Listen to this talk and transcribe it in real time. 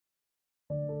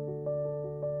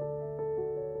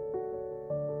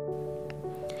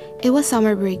It was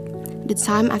summer break, the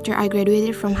time after I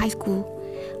graduated from high school.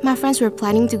 My friends were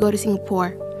planning to go to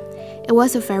Singapore. It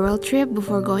was a farewell trip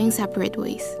before going separate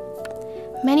ways.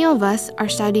 Many of us are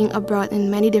studying abroad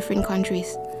in many different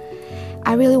countries.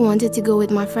 I really wanted to go with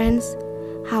my friends.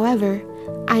 However,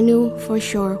 I knew for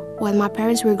sure what my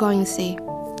parents were going to say.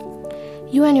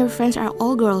 You and your friends are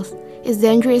all girls. It's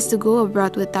dangerous to go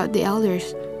abroad without the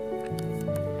elders.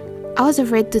 I was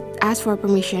afraid to ask for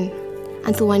permission,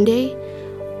 until one day,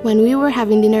 when we were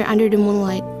having dinner under the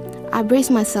moonlight, I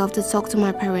braced myself to talk to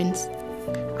my parents.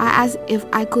 I asked if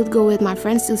I could go with my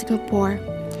friends to Singapore,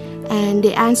 and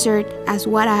they answered as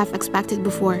what I have expected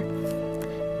before.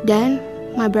 Then,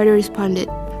 my brother responded,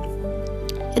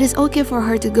 "It is okay for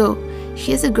her to go.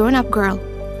 She is a grown-up girl.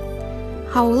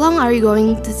 How long are you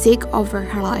going to take over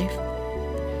her life?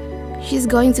 She is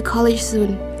going to college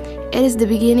soon. It is the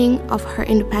beginning of her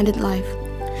independent life."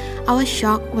 I was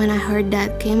shocked when I heard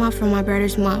that came out from my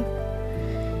brother's mouth.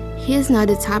 He is not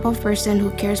the type of person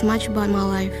who cares much about my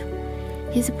life.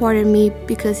 He supported me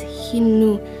because he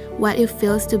knew what it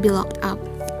feels to be locked up.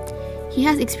 He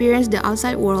has experienced the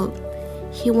outside world.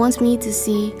 He wants me to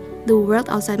see the world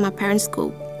outside my parents'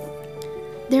 scope.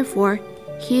 Therefore,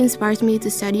 he inspires me to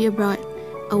study abroad,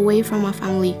 away from my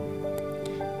family.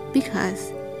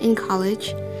 Because, in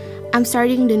college, I'm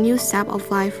starting the new step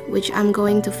of life which I'm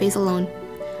going to face alone.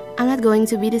 I'm not going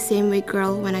to be the same way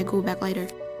girl when I go back later.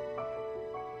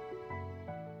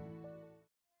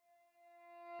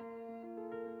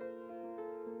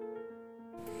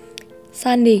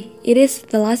 Sunday. It is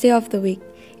the last day of the week.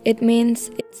 It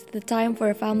means it's the time for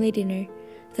a family dinner,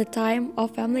 the time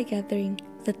of family gathering,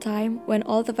 the time when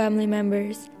all the family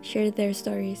members share their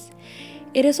stories.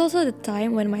 It is also the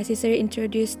time when my sister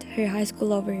introduced her high school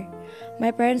lover.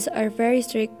 My parents are very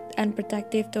strict and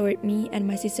protective toward me and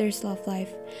my sister's love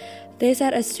life. They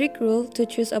set a strict rule to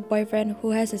choose a boyfriend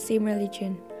who has the same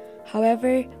religion.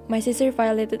 However, my sister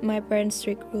violated my parents'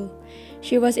 strict rule.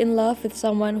 She was in love with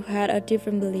someone who had a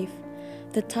different belief.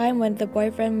 The time when the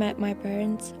boyfriend met my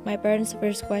parents'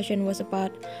 first question was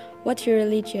about, "What's your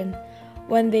religion?"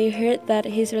 When they heard that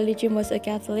his religion was a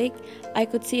Catholic, I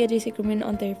could see a disagreement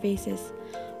on their faces.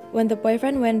 When the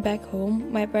boyfriend went back home,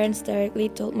 my parents directly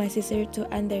told my sister to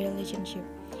end their relationship.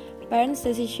 Parents'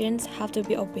 decisions have to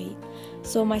be obeyed.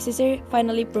 So my sister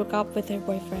finally broke up with her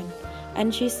boyfriend,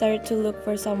 and she started to look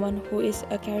for someone who is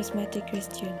a charismatic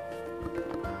Christian.